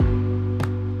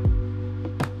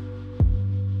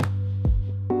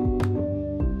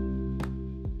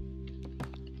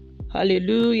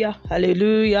Hallelujah,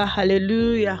 hallelujah,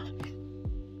 hallelujah.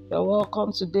 You're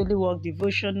welcome to Daily Walk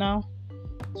Devotional.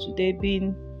 Today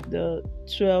being the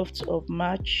 12th of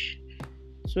March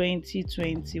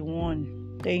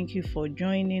 2021. Thank you for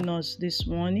joining us this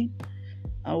morning.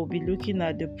 I will be looking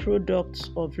at the products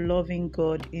of loving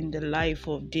God in the life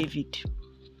of David.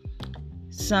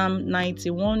 Psalm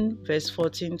 91 verse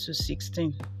 14 to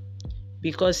 16.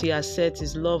 Because he has set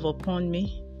his love upon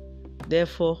me,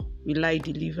 therefore will I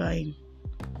deliver him.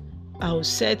 I will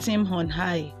set him on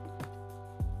high,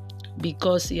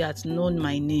 because he hath known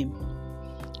my name.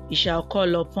 He shall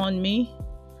call upon me,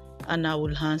 and I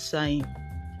will answer him.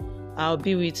 I will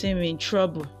be with him in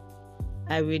trouble.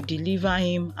 I will deliver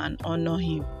him and honor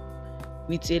him.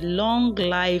 With a long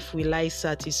life will I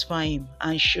satisfy him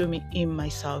and show him my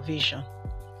salvation.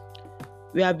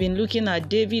 We have been looking at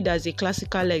David as a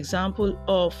classical example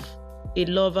of a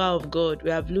lover of God. We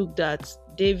have looked at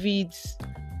David's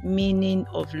meaning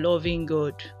of loving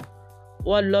God,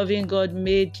 what loving God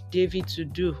made David to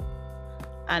do.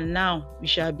 And now we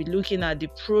shall be looking at the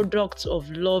products of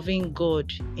loving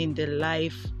God in the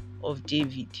life of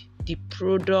David. The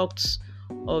products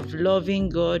of loving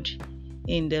God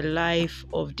in the life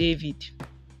of David.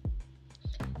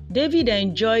 David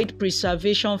enjoyed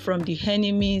preservation from the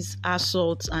enemy's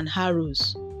assaults and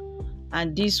arrows,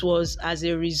 and this was as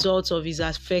a result of his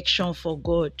affection for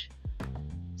God.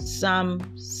 Psalm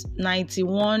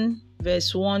 91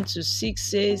 verse 1 to 6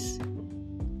 says,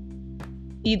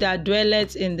 He that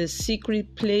dwelleth in the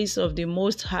secret place of the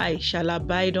Most High shall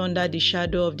abide under the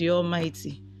shadow of the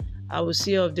Almighty. I will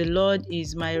say of the Lord, He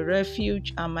is my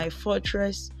refuge and my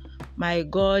fortress, my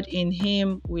God, in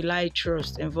him will I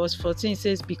trust. And verse 14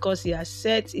 says, Because he has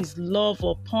set his love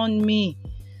upon me,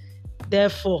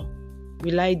 therefore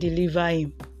will I deliver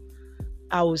him.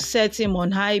 I will set him on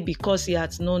high, because he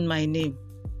hath known my name.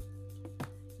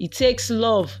 It takes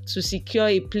love to secure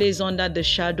a place under the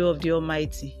shadow of the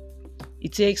Almighty.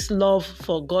 It takes love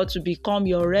for God to become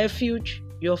your refuge,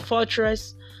 your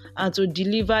fortress, and to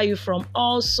deliver you from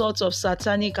all sorts of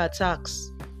satanic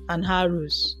attacks and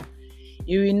arrows.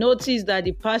 You will notice that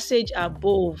the passage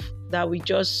above that we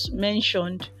just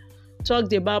mentioned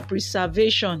talked about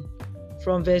preservation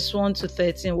from verse 1 to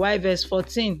 13, while verse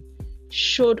 14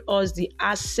 showed us the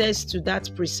access to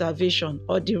that preservation,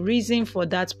 or the reason for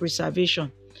that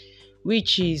preservation,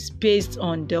 which is based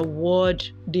on the word,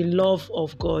 the love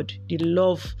of God, the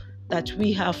love that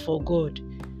we have for God,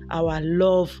 our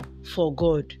love for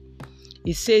God.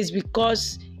 It says,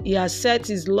 because he has set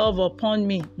his love upon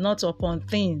me, not upon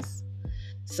things.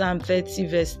 Psalm 30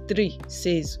 verse 3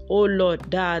 says, O Lord,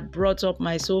 thou hast brought up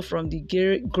my soul from the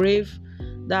grave,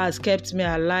 thou hast kept me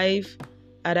alive,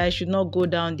 that I should not go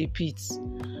down the pits.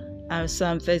 And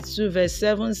Psalm 32 verse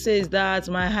 7 says, Thou art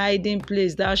my hiding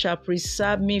place, thou shalt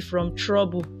preserve me from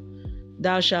trouble,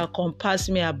 thou shalt compass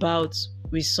me about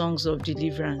with songs of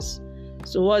deliverance.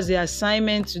 So what's the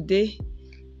assignment today?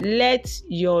 Let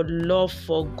your love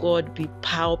for God be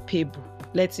palpable.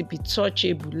 Let it be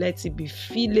touchable. Let it be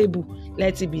feelable.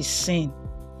 Let it be seen.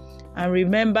 And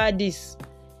remember this,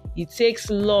 it takes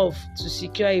love to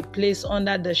secure a place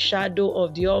under the shadow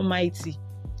of the Almighty.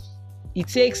 It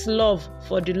takes love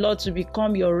for the Lord to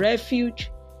become your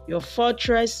refuge, your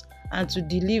fortress, and to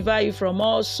deliver you from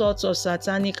all sorts of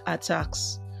satanic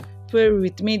attacks. Pray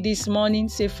with me this morning.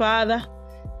 Say, Father,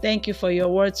 thank you for your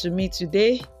word to me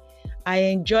today. I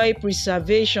enjoy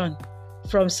preservation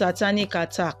from satanic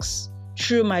attacks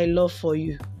through my love for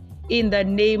you. In the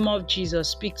name of Jesus,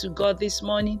 speak to God this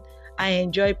morning. I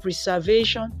enjoy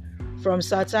preservation from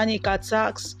satanic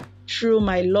attacks through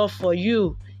my love for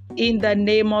you. In the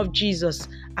name of Jesus,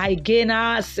 I gain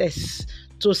access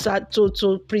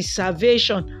to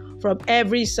preservation from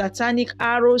every satanic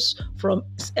arrows, from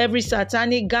every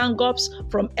satanic gang-ups,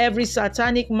 from every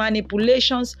satanic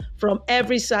manipulations, from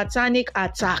every satanic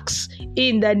attacks.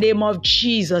 In the name of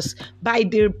Jesus, by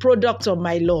the product of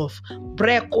my love.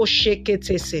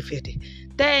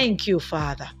 Thank you,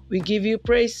 Father. We give you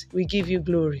praise. We give you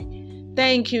glory.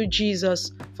 Thank you,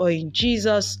 Jesus, for in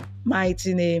Jesus'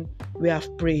 mighty name we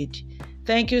have prayed.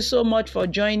 Thank you so much for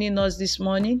joining us this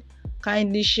morning.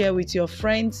 Kindly share with your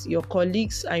friends, your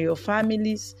colleagues, and your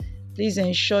families. Please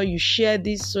ensure you share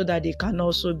this so that they can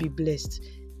also be blessed.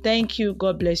 Thank you.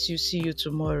 God bless you. See you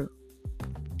tomorrow.